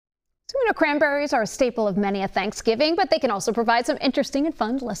know, cranberries are a staple of many a Thanksgiving, but they can also provide some interesting and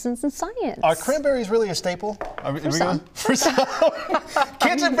fun lessons in science. Are cranberries really a staple? For some. For some.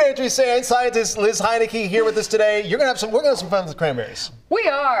 Kitchen Pantry Scientist Liz Heinecke here with us today. We're gonna have some fun with cranberries. We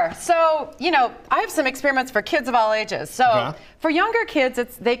are. So, you know, I have some experiments for kids of all ages. So, for younger kids,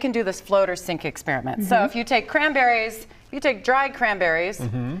 they can do this float or sink experiment. So, if you take cranberries, if you take dried cranberries,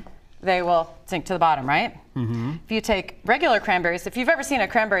 they will sink to the bottom, right? If you take regular cranberries, if you've ever seen a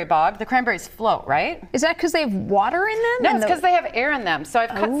cranberry bog, the cranberries float, right? Is that because they have water in them? No, it's because they have air in them. So I've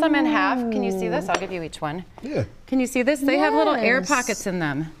cut some in half. Can you see this? I'll give you each one. Yeah. Can you see this? They have little air pockets in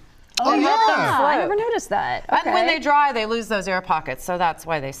them. Oh, They help them float. I never noticed that. Okay. And when they dry, they lose those air pockets, so that's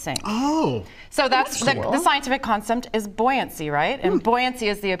why they sink. Oh. So that's the scientific concept is buoyancy, right? And buoyancy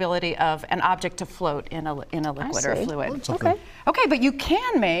is the ability of an object to float in a liquid or a fluid. Okay. Okay, but you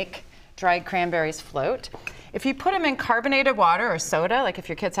can make dried cranberries float. If you put them in carbonated water or soda, like if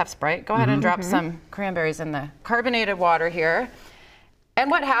your kids have Sprite, go ahead and drop some cranberries in the carbonated water here.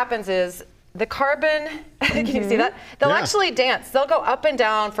 And what happens is the carbon, can you see that? They'll actually dance. They'll go up and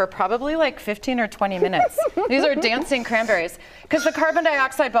down for probably like 15 or 20 minutes. These are dancing cranberries because the carbon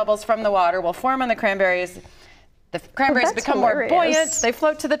dioxide bubbles from the water will form on the cranberries. The cranberries become more buoyant. They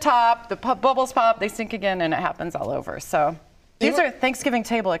float to the top. The bubbles pop. They sink again, and it happens all over. So these are Thanksgiving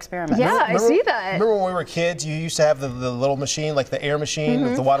table experiments. Yeah, I see that. Remember when we were kids, you used to have the little machine, like the air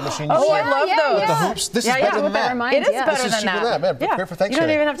machine, the water machine? Oh, I love those. With the hoops. This is better than that. It is better This is than cheaper than that. Man, great for Thanksgiving. You don't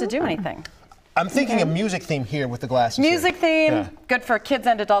even have to do anything. I'm thinking a music theme here with the glasses. Music theme, good for kids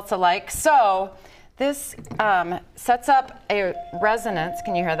and adults alike. So this sets up a resonance.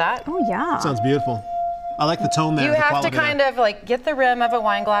 Can you hear that? Oh, yeah. Sounds beautiful. I like the tone there. You have to kind of like get the rim of a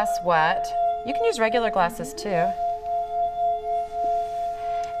wine glass wet. You can use regular glasses too.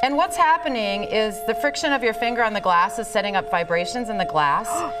 And what's happening is the friction of your finger on the glass is setting up vibrations in the glass.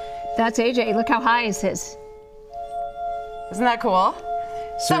 That's AJ. Look how high is his. Isn't that cool?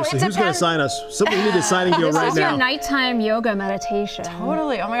 Seriously, who's going to sign us? Somebody need a signing deal right now. This is your nighttime yoga meditation.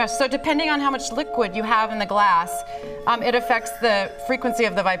 Totally. Oh my gosh. So depending on how much liquid you have in the glass, it affects the frequency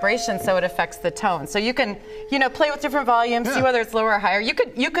of the vibration, so it affects the tone. So you can, you know, play with different volumes, see whether it's lower or higher. You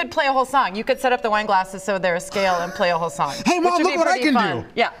could play a whole song. You could set up the wine glasses so they're a scale and play a whole song. Hey, Mom, look what I can do.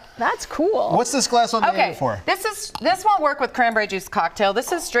 Yeah. That's cool. What's this glass on the end for? This won't work with cranberry juice cocktail.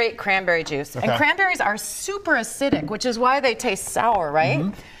 This is straight cranberry juice. And cranberries are super acidic, which is why they taste sour,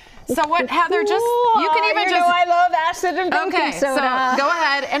 right? So what, Heather, you can even just... I love acid and baking soda. So go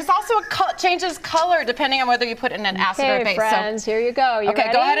ahead. And it's also changes color depending on whether you put it in an acid or base. Friends, here you go. You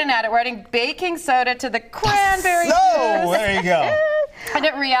ready? Go ahead and add it. We're adding baking soda to the cranberry juice. So, there you go. And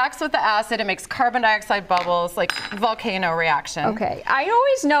it reacts with the acid. It makes carbon dioxide bubbles, like volcano reaction. Okay. I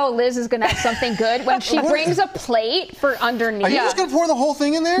always know Liz is going to have something good when she brings a plate for underneath. Are you just going to pour the whole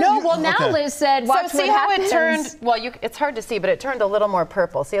thing in there? No, well, now Liz said, watch so see what how happens. it turned, well, it's hard to see, but it turned a little more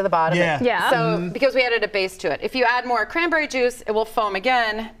purple. See at the bottom? Yeah. So, because we added a base to it. If you add more cranberry juice, it will foam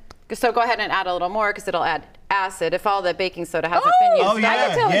again. So go ahead and add a little more because it'll add acid if all the baking soda hasn't been used. Oh, yeah. I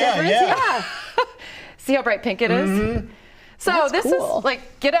can tell the difference. Yeah. See how bright pink it is? So this is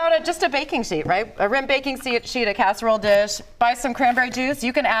like, get out just a baking sheet, right? A rim baking sheet, a casserole dish, buy some cranberry juice.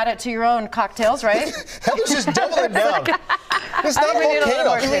 You can add it to your own cocktails, right? Help us just double it down. It's not a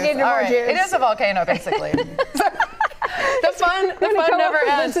volcano. We need more juice. It is a volcano, basically. The fun never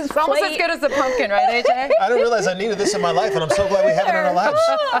ends. It's almost as good as the pumpkin, right, AJ? I didn't realize I needed this in my life, and I'm so glad we have it in our lives.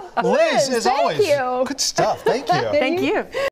 Liz, as always, thank you. Good stuff. Thank you. Thank you.